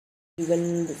Even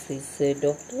this is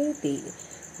Dr. Reddy.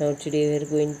 Now today we are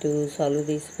going to solve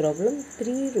this problem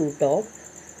 3 root of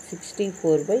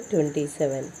 64 by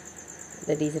 27.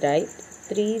 That is right,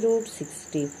 3 root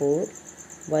 64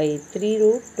 by 3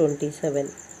 root 27.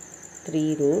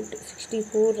 3 root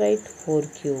 64 right 4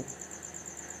 cube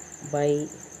by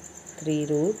 3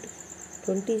 root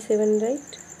 27 right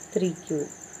 3 cube.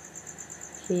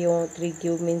 Here 3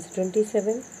 cube means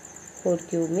 27, 4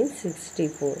 cube means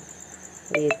 64.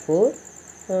 Therefore,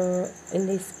 in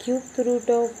this cubed root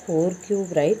of 4 cube,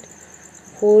 write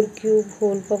 4 cube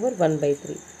whole power 1 by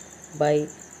 3. By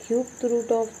cubed root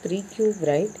of 3 cube,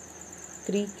 write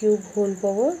 3 cube whole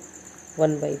power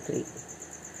 1 by 3.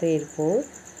 Therefore,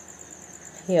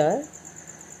 here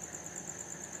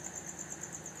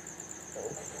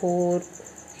 4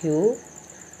 cube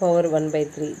power 1 by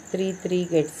 3. 3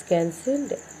 gets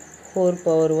cancelled. 4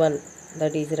 power 1,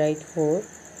 that is right 4.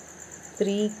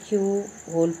 3 cube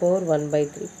whole power 1 by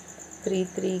 3.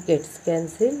 3 gets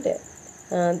cancelled.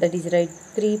 That is right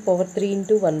 3 power 3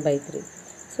 into 1 by 3.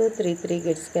 So 3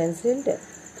 gets cancelled.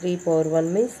 3 power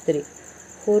 1 means 3.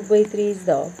 4 by 3 is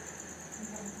the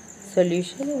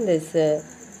solution in this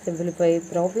simplified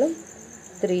problem.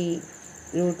 3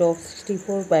 root of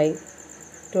 64 by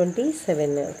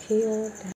 27. Okay.